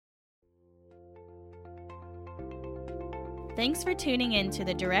Thanks for tuning in to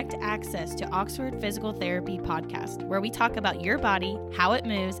the Direct Access to Oxford Physical Therapy podcast, where we talk about your body, how it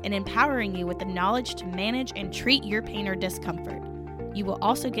moves, and empowering you with the knowledge to manage and treat your pain or discomfort. You will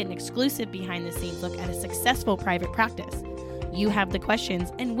also get an exclusive behind-the-scenes look at a successful private practice. You have the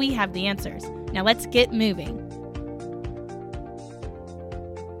questions, and we have the answers. Now let's get moving.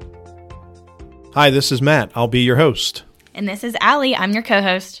 Hi, this is Matt. I'll be your host. And this is Allie. I'm your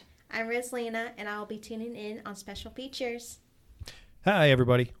co-host. I'm Rosalina, and I'll be tuning in on special features. Hi,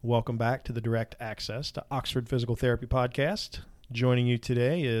 everybody. Welcome back to the Direct Access to Oxford Physical Therapy podcast. Joining you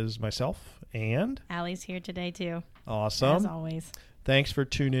today is myself and... Allie's here today, too. Awesome. As always. Thanks for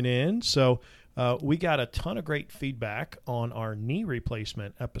tuning in. So we got a ton of great feedback on our knee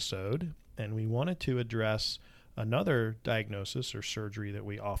replacement episode, and we wanted to address another diagnosis or surgery that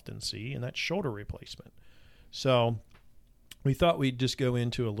we often see, and that's shoulder replacement. So we thought we'd just go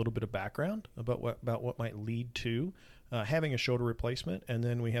into a little bit of background about what might lead to having a shoulder replacement, and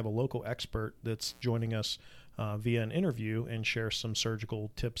then we have a local expert that's joining us via an interview and share some surgical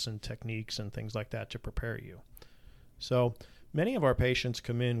tips and techniques and things like that to prepare you. So many of our patients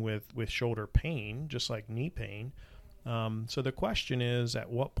come in with shoulder pain, just like knee pain. So the question is, at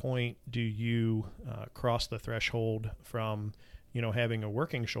what point do you cross the threshold from having a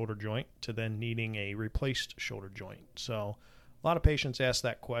working shoulder joint to then needing a replaced shoulder joint? So a lot of patients ask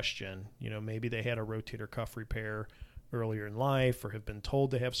that question. Maybe they had a rotator cuff repair earlier in life or have been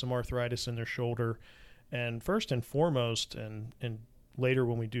told they have some arthritis in their shoulder. And first and foremost, and later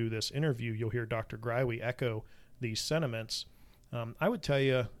when we do this interview, you'll hear Dr. Greiwe echo these sentiments. I would tell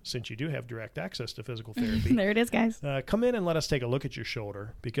you, since you do have direct access to physical therapy, there it is, guys. Come in and let us take a look at your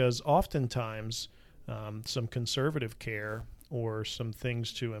shoulder, because oftentimes some conservative care or some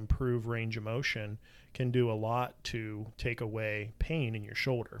things to improve range of motion can do a lot to take away pain in your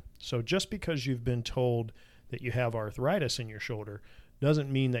shoulder. So just because you've been told that you have arthritis in your shoulder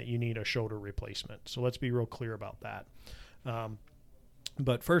doesn't mean that you need a shoulder replacement. So let's be real clear about that.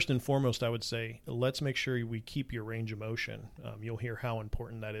 But first and foremost, I would say, let's make sure we keep your range of motion. You'll hear how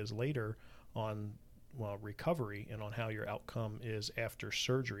important that is later on recovery and on how your outcome is after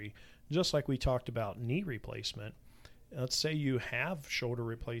surgery. Just like we talked about knee replacement, let's say you have shoulder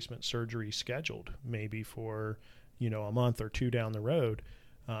replacement surgery scheduled, maybe for a month or two down the road.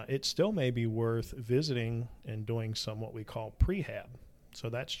 It still may be worth visiting and doing some what we call prehab. So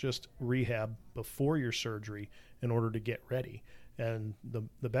that's just rehab before your surgery in order to get ready. And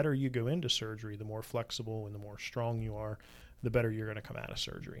the better you go into surgery, the more flexible and the more strong you are, the better you're going to come out of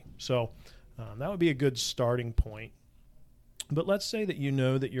surgery. So that would be a good starting point. But let's say that you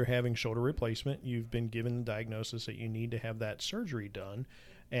know that you're having shoulder replacement. You've been given the diagnosis that you need to have that surgery done.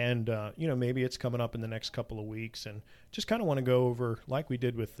 And, maybe it's coming up in the next couple of weeks, and just kind of want to go over, like we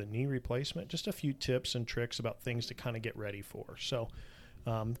did with the knee replacement, just a few tips and tricks about things to kind of get ready for. So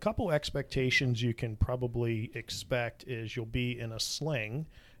a couple expectations you can probably expect is you'll be in a sling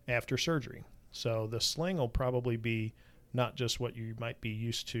after surgery. So the sling will probably be not just what you might be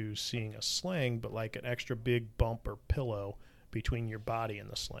used to seeing a sling, but like an extra big bump or pillow between your body and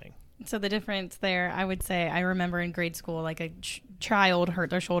the sling. So the difference there, I would say, I remember in grade school, like a child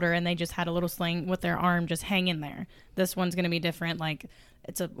hurt their shoulder and they just had a little sling with their arm just hanging there. This one's going to be different. Like,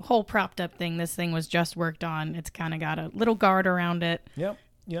 it's a whole propped up thing. This thing was just worked on. It's kind of got a little guard around it. Yep.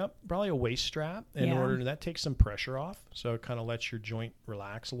 Probably a waist strap in order that takes some pressure off. So it kind of lets your joint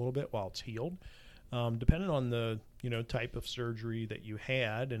relax a little bit while it's healed. Depending on the, type of surgery that you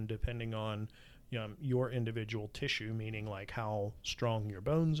had, and depending on your individual tissue, meaning like how strong your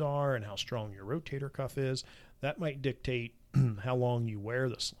bones are and how strong your rotator cuff is, that might dictate how long you wear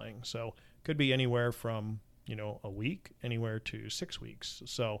the sling. So it could be anywhere from, a week, anywhere to 6 weeks.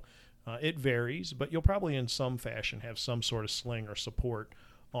 So it varies, but you'll probably in some fashion have some sort of sling or support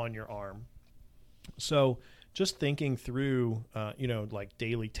on your arm. So just thinking through, like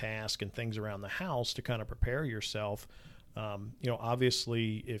daily tasks and things around the house to kind of prepare yourself.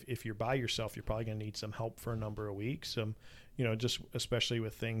 Obviously, if you're by yourself, you're probably going to need some help for a number of weeks. Just especially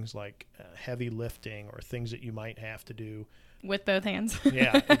with things like heavy lifting or things that you might have to do with both hands.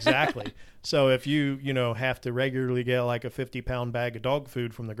 Yeah, exactly. So if you have to regularly get like a 50-pound bag of dog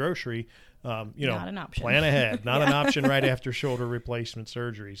food from the grocery, not an option. Plan ahead. Not an option right after shoulder replacement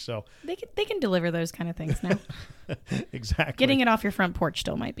surgery. So they can deliver those kind of things now. Exactly. Getting it off your front porch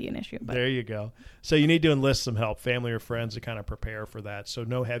still might be an issue. But. There you go. So you need to enlist some help, family or friends, to kind of prepare for that. So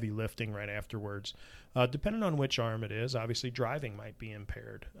no heavy lifting right afterwards. Depending on which arm it is, obviously driving might be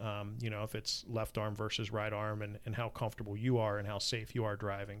impaired. If it's left arm versus right arm, and how comfortable you are and how safe you are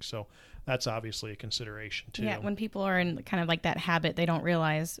driving. So that's obviously a consideration too. Yeah, when people are in kind of like that habit, they don't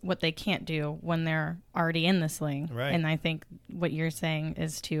realize what they can't do do when they're already in the sling. Right. And I think what you're saying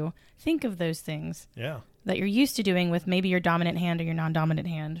is to think of those things that you're used to doing with maybe your dominant hand or your non-dominant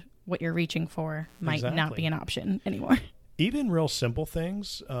hand. What you're reaching for might not be an option anymore. Even real simple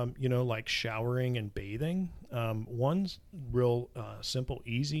things, like showering and bathing. One real simple,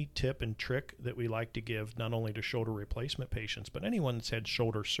 easy tip and trick that we like to give not only to shoulder replacement patients, but anyone that's had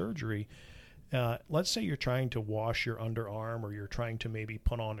shoulder surgery. Let's say you're trying to wash your underarm or you're trying to maybe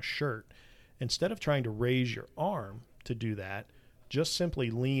put on a shirt. Instead of trying to raise your arm to do that, just simply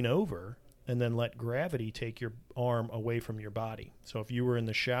lean over and then let gravity take your arm away from your body. So if you were in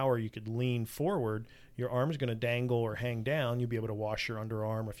the shower, you could lean forward. Your arm is going to dangle or hang down. You'll be able to wash your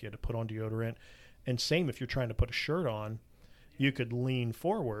underarm if you had to put on deodorant. And same if you're trying to put a shirt on, you could lean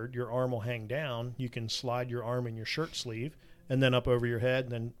forward. Your arm will hang down. You can slide your arm in your shirt sleeve and then up over your head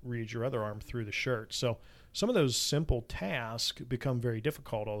and then reach your other arm through the shirt. So some of those simple tasks become very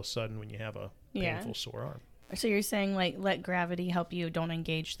difficult all of a sudden when you have a painful sore arm. So you're saying, like, let gravity help you. Don't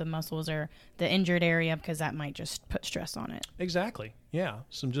engage the muscles or the injured area because that might just put stress on it. Exactly. Yeah.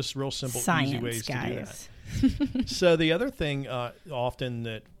 Some just real simple, Science, easy ways guys. to do that. So the other thing often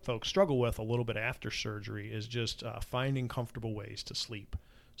that folks struggle with a little bit after surgery is just finding comfortable ways to sleep.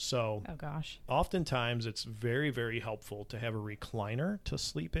 So oftentimes it's very, very helpful to have a recliner to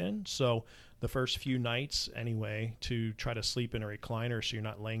sleep in. So the first few nights anyway, to try to sleep in a recliner so you're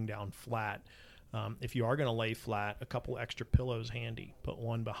not laying down flat. If you are going to lay flat, a couple extra pillows handy. Put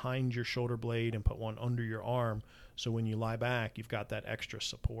one behind your shoulder blade and put one under your arm so when you lie back, you've got that extra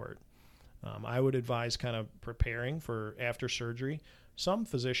support. I would advise kind of preparing for after surgery. Some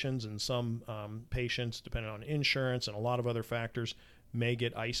physicians and some patients, depending on insurance and a lot of other factors, may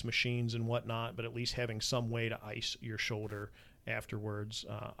get ice machines and whatnot, but at least having some way to ice your shoulder afterwards.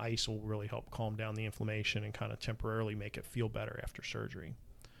 Ice will really help calm down the inflammation and kind of temporarily make it feel better after surgery.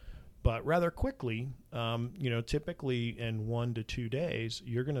 But rather quickly, typically in 1 to 2 days,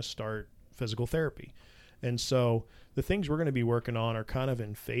 you're going to start physical therapy. And so the things we're going to be working on are kind of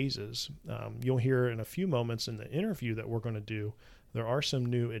in phases. You'll hear in a few moments in the interview that we're going to do, there are some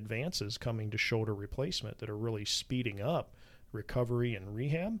new advances coming to shoulder replacement that are really speeding up recovery and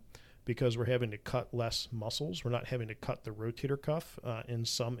rehab because we're having to cut less muscles. We're not having to cut the rotator cuff in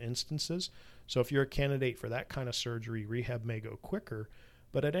some instances. So if you're a candidate for that kind of surgery, rehab may go quicker.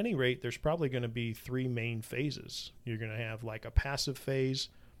 But at any rate, there's probably going to be 3 main phases. You're going to have like a passive phase,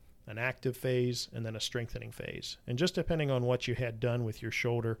 an active phase, and then a strengthening phase. And just depending on what you had done with your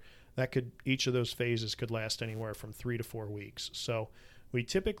shoulder, each of those phases could last anywhere from 3 to 4 weeks. So we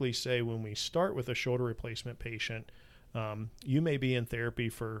typically say when we start with a shoulder replacement patient, you may be in therapy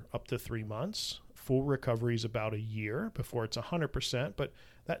for up to 3 months. Full recovery is about a year before it's 100%, but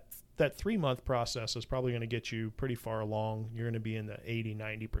that 3-month process is probably going to get you pretty far along. You're going to be in the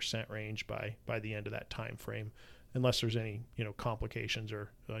 80-90% range by the end of that time frame, unless there's any complications or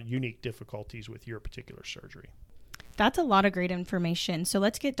unique difficulties with your particular surgery. That's a lot of great information. So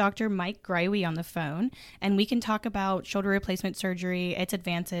let's get Dr. Mike Greiwe on the phone, and we can talk about shoulder replacement surgery, its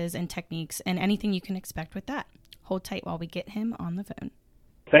advances and techniques, and anything you can expect with that. Hold tight while we get him on the phone.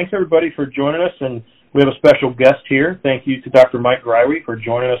 Thanks, everybody, for joining us, and we have a special guest here. Thank you to Dr. Mike Greiwe for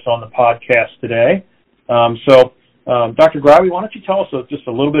joining us on the podcast today. Dr. Greiwe, why don't you tell us just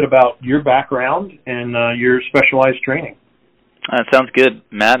a little bit about your background and your specialized training? That sounds good,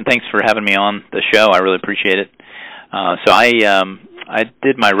 Matt, and thanks for having me on the show. I really appreciate it. I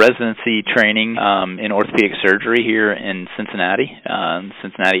did my residency training in orthopedic surgery here in Cincinnati,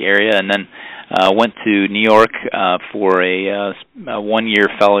 area, and then went to New York for a 1-year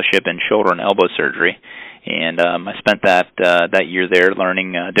fellowship in shoulder and elbow surgery, and I spent that year there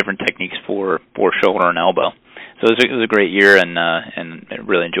learning different techniques for shoulder and elbow. So it was a great year, and I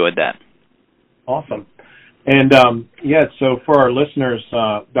really enjoyed that. Awesome. And so for our listeners,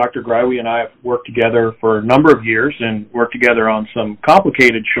 Dr. Greiwe and I have worked together for a number of years and worked together on some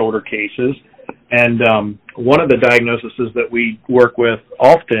complicated shoulder cases. And one of the diagnoses that we work with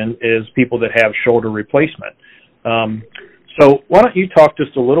often is people that have shoulder replacement. So why don't you talk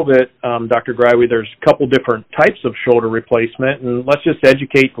just a little bit, Dr. Greiwe, there's a couple different types of shoulder replacement, and let's just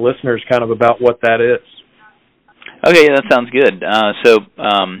educate the listeners kind of about what that is. Okay, that sounds good.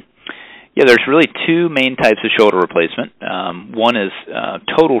 There's really 2 main types of shoulder replacement. One is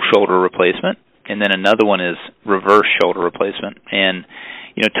total shoulder replacement, and then another one is reverse shoulder replacement. And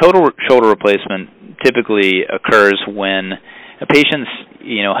total shoulder replacement typically occurs when a patient's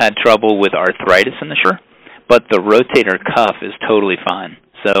had trouble with arthritis in the shoulder, but the rotator cuff is totally fine.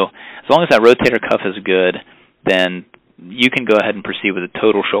 So as long as that rotator cuff is good, then you can go ahead and proceed with a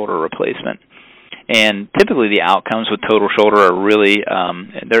total shoulder replacement. And typically the outcomes with total shoulder are really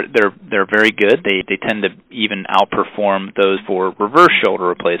they're very good. They tend to even outperform those for reverse shoulder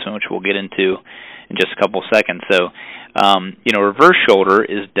replacement, which we'll get into in just a couple seconds. So, reverse shoulder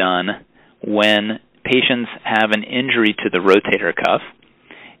is done when patients have an injury to the rotator cuff,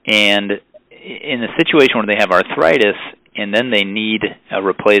 and in a situation where they have arthritis and then they need a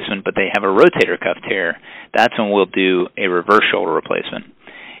replacement, but they have a rotator cuff tear, that's when we'll do a reverse shoulder replacement.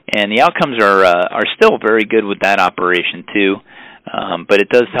 And the outcomes are still very good with that operation too, but it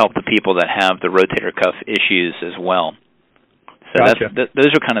does help the people that have the rotator cuff issues as well. So Gotcha.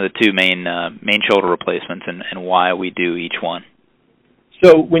 Those are kind of the two main shoulder replacements and why we do each one.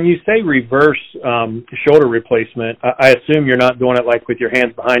 So when you say reverse shoulder replacement, I assume you're not doing it like with your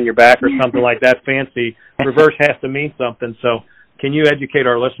hands behind your back or something like that fancy. Reverse has to mean something. So can you educate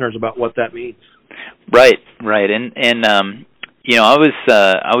our listeners about what that means? Right. And I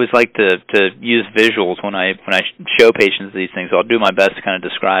always like to use visuals when I show patients these things. So I'll do my best to kind of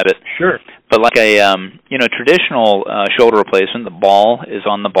describe it. Sure. But like a traditional shoulder replacement, the ball is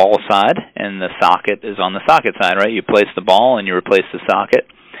on the ball side and the socket is on the socket side, right? You place the ball and you replace the socket.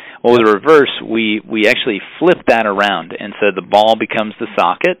 Well, with the reverse, we actually flip that around, and so the ball becomes the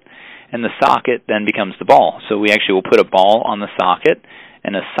socket, and the socket then becomes the ball. So we actually will put a ball on the socket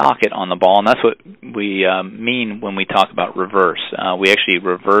and a socket on the ball, and that's what we mean when we talk about reverse. We actually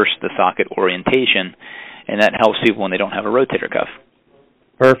reverse the socket orientation, and that helps people when they don't have a rotator cuff.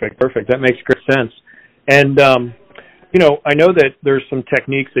 Perfect. That makes great sense. And, I know that there's some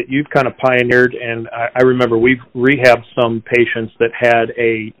techniques that you've kind of pioneered, and I remember we've rehabbed some patients that had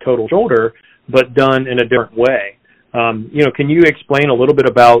a total shoulder, but done in a different way. Can you explain a little bit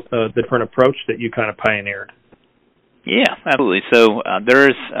about the different approach that you kind of pioneered? Yeah, absolutely. So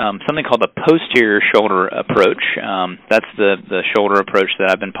there's something called the posterior shoulder approach. That's the shoulder approach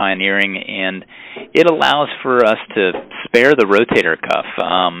that I've been pioneering, and it allows for us to spare the rotator cuff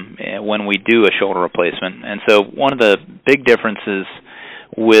when we do a shoulder replacement. And so one of the big differences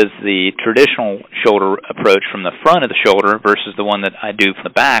with the traditional shoulder approach from the front of the shoulder versus the one that I do from the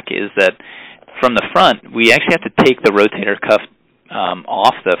back is that from the front, we actually have to take the rotator cuff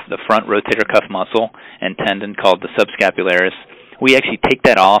off the front rotator cuff muscle and tendon called the subscapularis. We actually take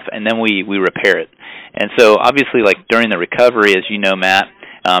that off and then we repair it. And so obviously, like during the recovery, as you know, Matt,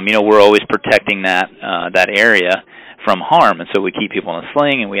 we're always protecting that area from harm, and so we keep people in a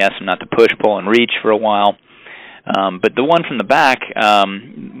sling and we ask them not to push, pull, and reach for a while. But the one from the back,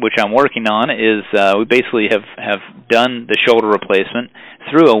 which I'm working on, is we basically have done the shoulder replacement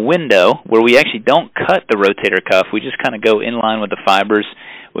through a window where we actually don't cut the rotator cuff. We just kind of go in line with the fibers.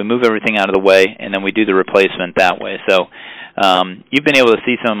 We move everything out of the way, and then we do the replacement that way. So you've been able to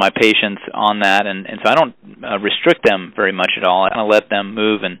see some of my patients on that, and so I don't restrict them very much at all. I kind of let them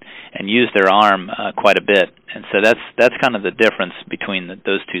move and use their arm quite a bit. And so that's kind of the difference between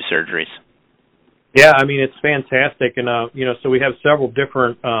those two surgeries. Yeah, I mean, it's fantastic. And, so we have several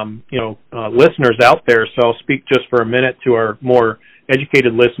different, listeners out there. So I'll speak just for a minute to our more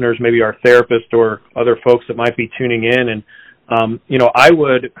educated listeners, maybe our therapists or other folks that might be tuning in. And, I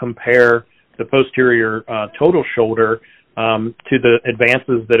would compare the posterior total shoulder to the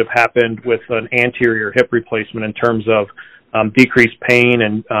advances that have happened with an anterior hip replacement in terms of decreased pain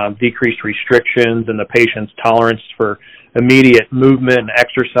and decreased restrictions and the patient's tolerance for immediate movement and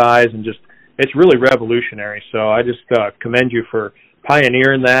exercise, and just it's really revolutionary. So I just commend you for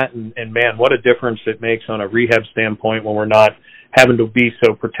pioneering that, and man, what a difference it makes on a rehab standpoint when we're not having to be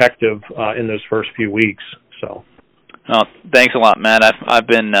so protective in those first few weeks. So. Oh, thanks a lot, Matt. I've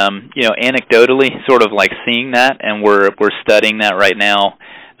been, anecdotally sort of like seeing that, and we're studying that right now,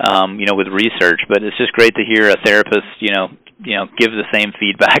 with research. But it's just great to hear a therapist, give the same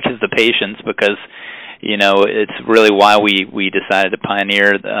feedback as the patients, because it's really why we decided to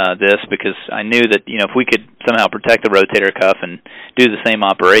pioneer this, because I knew that, if we could somehow protect the rotator cuff and do the same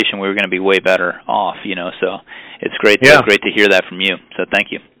operation, we were going to be way better off, so it's great to hear that from you. So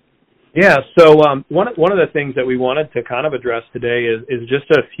thank you. Yeah, so one of the things that we wanted to kind of address today is just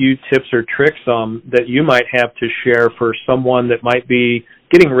a few tips or tricks that you might have to share for someone that might be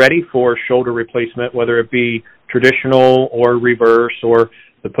getting ready for shoulder replacement, whether it be traditional or reverse or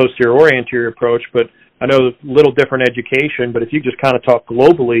the posterior or anterior approach. But I know a little different education, but if you just kind of talk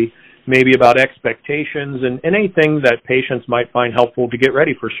globally, maybe about expectations and anything that patients might find helpful to get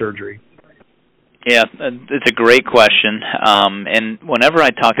ready for surgery. Yeah, it's a great question. And whenever I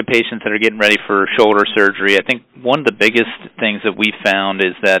talk to patients that are getting ready for shoulder surgery, I think one of the biggest things that we found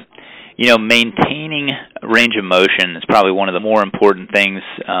is that, maintaining range of motion is probably one of the more important things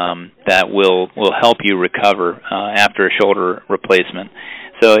that will help you recover after a shoulder replacement.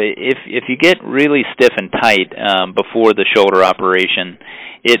 So if you get really stiff and tight before the shoulder operation,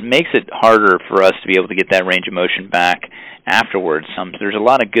 it makes it harder for us to be able to get that range of motion back afterwards. There's a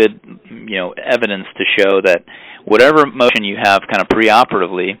lot of good, evidence to show that whatever motion you have kind of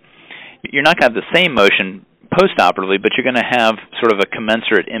preoperatively, you're not going to have the same motion postoperatively, but you're going to have sort of a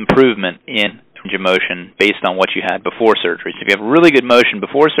commensurate improvement in range of motion based on what you had before surgery. So if you have really good motion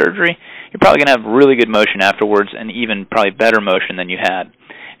before surgery, you're probably going to have really good motion afterwards, and even probably better motion than you had.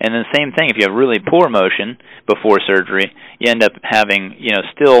 And then the same thing, if you have really poor motion before surgery, you end up having,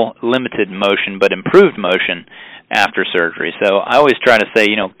 still limited motion but improved motion after surgery. So I always try to say,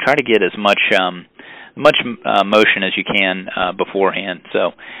 try to get as much motion as you can beforehand.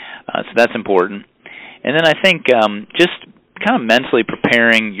 So that's important. And then I think just kind of mentally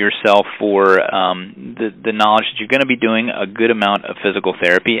preparing yourself for the knowledge that you're going to be doing a good amount of physical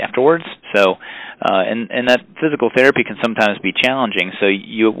therapy afterwards. So, and that physical therapy can sometimes be challenging. So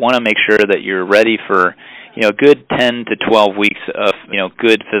you want to make sure that you're ready for, a good 10 to 12 weeks of,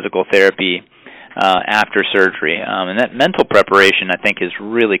 good physical therapy after surgery. And that mental preparation, I think, is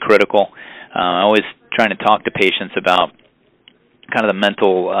really critical. I always trying to talk to patients about kind of the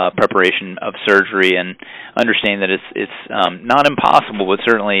mental preparation of surgery and understanding that it's not impossible, but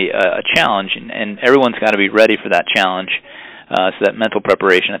certainly a challenge, and everyone's got to be ready for that challenge. So that mental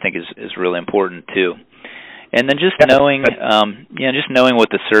preparation, I think, is really important too. And then just knowing, just knowing what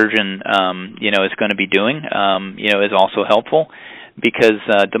the surgeon, is going to be doing, is also helpful, because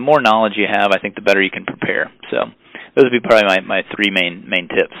the more knowledge you have, I think the better you can prepare. So those would be probably my three main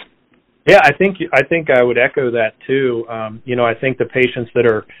tips. Yeah, I think I would echo that too. I think the patients that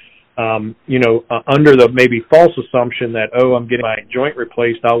are, under the maybe false assumption that, I'm getting my joint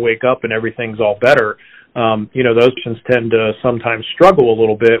replaced, I'll wake up and everything's all better. Those patients tend to sometimes struggle a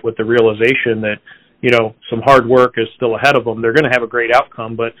little bit with the realization that, some hard work is still ahead of them. They're going to have a great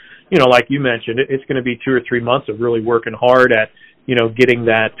outcome, but, like you mentioned, it's going to be 2 or 3 months of really working hard at, getting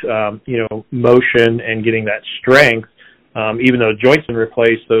that, motion and getting that strength. Even though joints been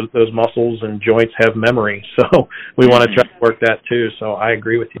replaced, those muscles and joints have memory. So we want to try to work that too. So I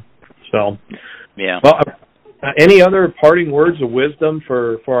agree with you. So, yeah. Well, any other parting words of wisdom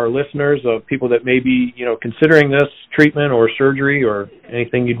for our listeners, of people that may be, considering this treatment or surgery, or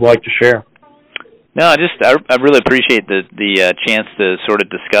anything you'd like to share? No, I really appreciate the chance to sort of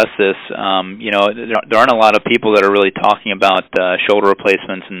discuss this. There aren't a lot of people that are really talking about shoulder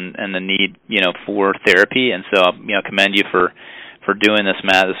replacements and the need, for therapy, and so I commend you for doing this,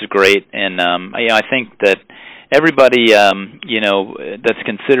 Matt. This is great, and I think that everybody that's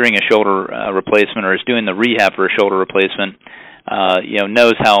considering a shoulder replacement or is doing the rehab for a shoulder replacement,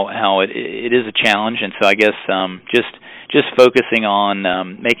 knows how it is a challenge, and so I guess just focusing on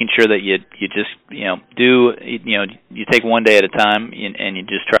making sure that you just you take one day at a time, and you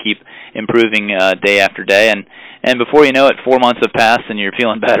just try to keep improving day after day, and before you know it, 4 months have passed and you're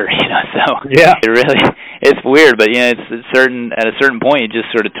feeling better. So yeah, it's weird, but it's at a certain point you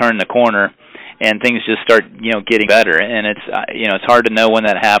just sort of turn the corner and things just start getting better, and it's hard to know when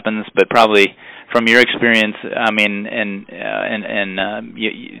that happens, but probably from your experience, I mean, and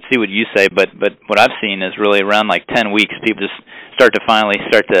you see what you say, but what I've seen is really around like 10 weeks, people just start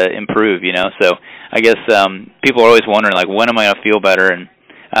to improve, So I guess people are always wondering, like, when am I going to feel better? And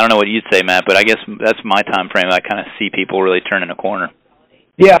I don't know what you'd say, Matt, but I guess that's my time frame. I kind of see people really turning a corner.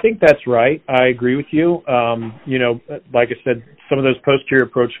 Yeah, I think that's right. I agree with you. Like I said, some of those posterior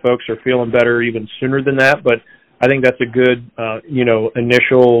approach folks are feeling better even sooner than that, but I think that's a good,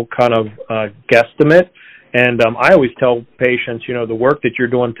 initial kind of guesstimate. And I always tell patients, the work that you're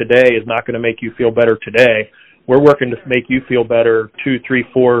doing today is not going to make you feel better today. We're working to make you feel better 2, 3,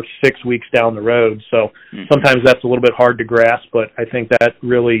 4, 6 weeks down the road. So sometimes that's a little bit hard to grasp, but I think that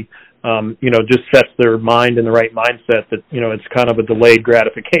really, just sets their mind in the right mindset that, it's kind of a delayed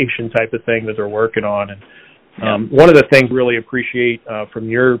gratification type of thing that they're working on. And one of the things I really appreciate from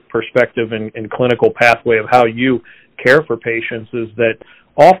your perspective and clinical pathway of how you care for patients is that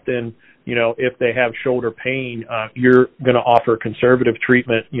often, if they have shoulder pain, you're going to offer conservative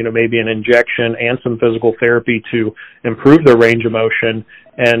treatment, maybe an injection and some physical therapy to improve their range of motion,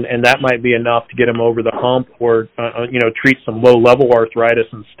 and that might be enough to get them over the hump, or, treat some low-level arthritis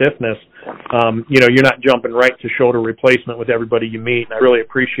and stiffness. You're not jumping right to shoulder replacement with everybody you meet, and I really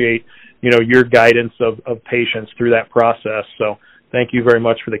appreciate your guidance of patients through that process. So thank you very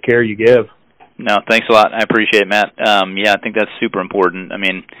much for the care you give. No, thanks a lot. I appreciate it, Matt. I think that's super important. I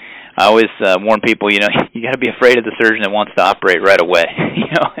mean, I always warn people, you got to be afraid of the surgeon that wants to operate right away.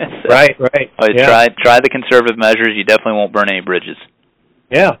 Right. Always try the conservative measures. You definitely won't burn any bridges.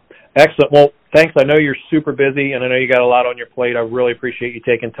 Yeah, excellent. Well, Thanks. I know you're super busy, and I know you got a lot on your plate. I really appreciate you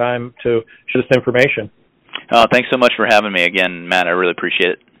taking time to share this information. Thanks so much for having me again, Matt. I really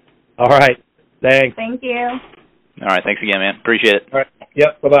appreciate it. All right. Thanks. Thank you. All right. Thanks again, man. Appreciate it. All right.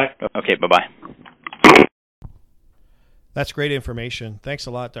 Yep. Bye-bye. Okay. Bye-bye. That's great information. Thanks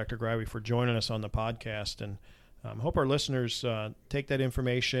a lot, Dr. Greiwe, for joining us on the podcast. And hope our listeners take that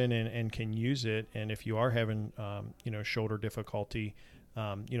information and can use it. And if you are having, shoulder difficulty,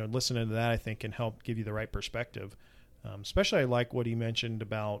 listening to that, I think, can help give you the right perspective. Especially I like what he mentioned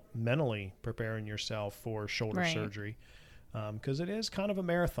about mentally preparing yourself for shoulder surgery, because it is kind of a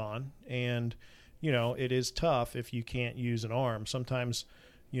marathon. And, it is tough if you can't use an arm. Sometimes,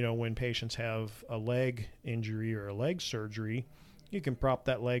 when patients have a leg injury or a leg surgery, you can prop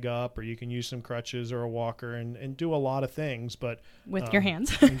that leg up, or you can use some crutches or a walker and do a lot of things. But with your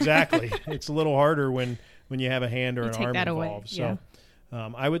hands. Exactly. It's a little harder when you have a hand or an arm involved. Yeah.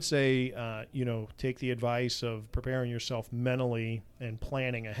 So I would say, take the advice of preparing yourself mentally and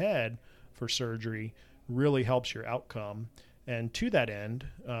planning ahead for surgery really helps your outcome. And to that end,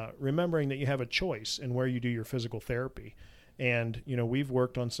 remembering that you have a choice in where you do your physical therapy. And, we've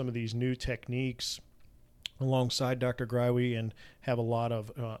worked on some of these new techniques alongside Dr. Greiwe and have a lot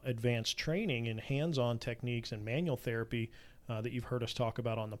of advanced training in hands-on techniques and manual therapy that you've heard us talk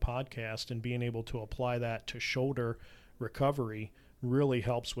about on the podcast. And being able to apply that to shoulder recovery really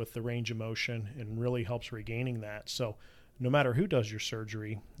helps with the range of motion and really helps regaining that. So no matter who does your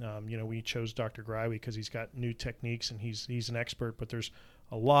surgery, we chose Dr. Greiwe because he's got new techniques and he's an expert, but there's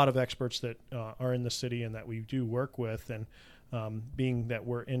a lot of experts that are in the city and that we do work with. And being that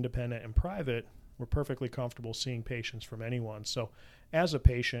we're independent and private, we're perfectly comfortable seeing patients from anyone. So as a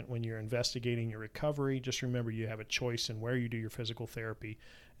patient, when you're investigating your recovery, just remember you have a choice in where you do your physical therapy,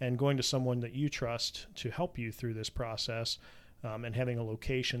 and going to someone that you trust to help you through this process, and having a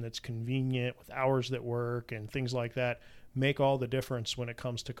location that's convenient with hours that work and things like that make all the difference when it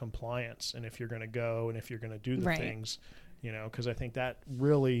comes to compliance. And if you're going to go and if you're going to do the things, because I think that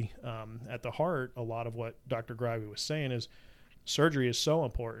really at the heart, a lot of what Dr. Greiwe was saying is surgery is so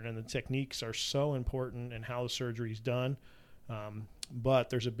important and the techniques are so important and how the surgery is done. But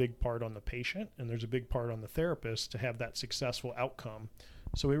there's a big part on the patient and there's a big part on the therapist to have that successful outcome.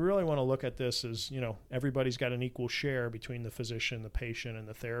 So we really want to look at this as, everybody's got an equal share between the physician, the patient, and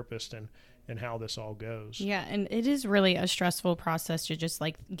the therapist and how this all goes. Yeah, and it is really a stressful process to just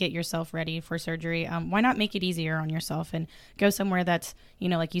get yourself ready for surgery. Why not make it easier on yourself and go somewhere that's,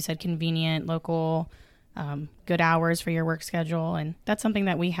 like you said, convenient, local, good hours for your work schedule. And that's something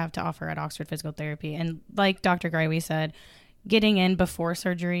that we have to offer at Oxford Physical Therapy. And like Dr. Greiwe said, getting in before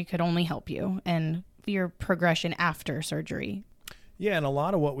surgery could only help you and your progression after surgery. Yeah, and a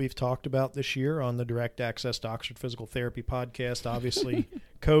lot of what we've talked about this year on the Direct Access to Oxford Physical Therapy podcast, obviously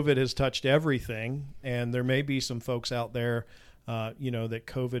COVID has touched everything, and there may be some folks out there, that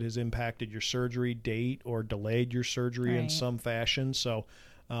COVID has impacted your surgery date or delayed your surgery in some fashion. So,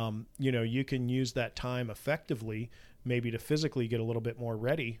 you can use that time effectively, maybe to physically get a little bit more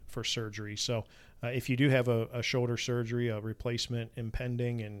ready for surgery. So if you do have a shoulder surgery, a replacement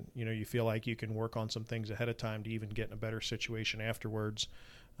impending, and you feel like you can work on some things ahead of time to even get in a better situation afterwards,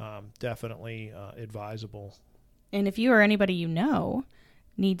 definitely advisable. And if you or anybody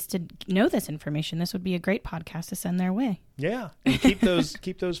needs to know this information, this would be a great podcast to send their way. Yeah, and keep those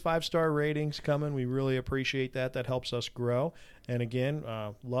 5-star ratings coming. We really appreciate that. That helps us grow. And again,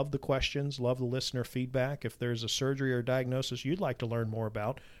 love the questions, love the listener feedback. If there's a surgery or diagnosis you'd like to learn more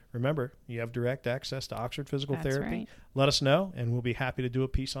about, remember, you have direct access to Oxford Physical Therapy. Right. Let us know, and we'll be happy to do a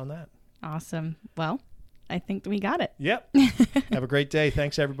piece on that. Awesome. Well, I think we got it. Yep. Have a great day.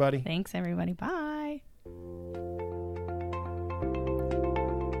 Thanks, everybody. Thanks, everybody. Bye.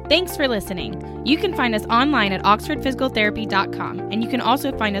 Thanks for listening. You can find us online at oxfordphysicaltherapy.com, and you can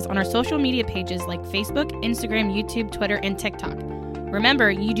also find us on our social media pages like Facebook, Instagram, YouTube, Twitter, and TikTok.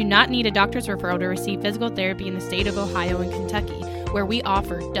 Remember, you do not need a doctor's referral to receive physical therapy in the state of Ohio and Kentucky, where we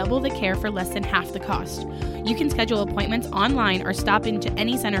offer double the care for less than half the cost. You can schedule appointments online or stop into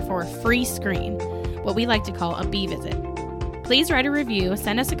any center for a free screen, what we like to call a B visit. Please write a review,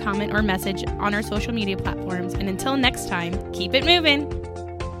 send us a comment or message on our social media platforms, and until next time, keep it moving.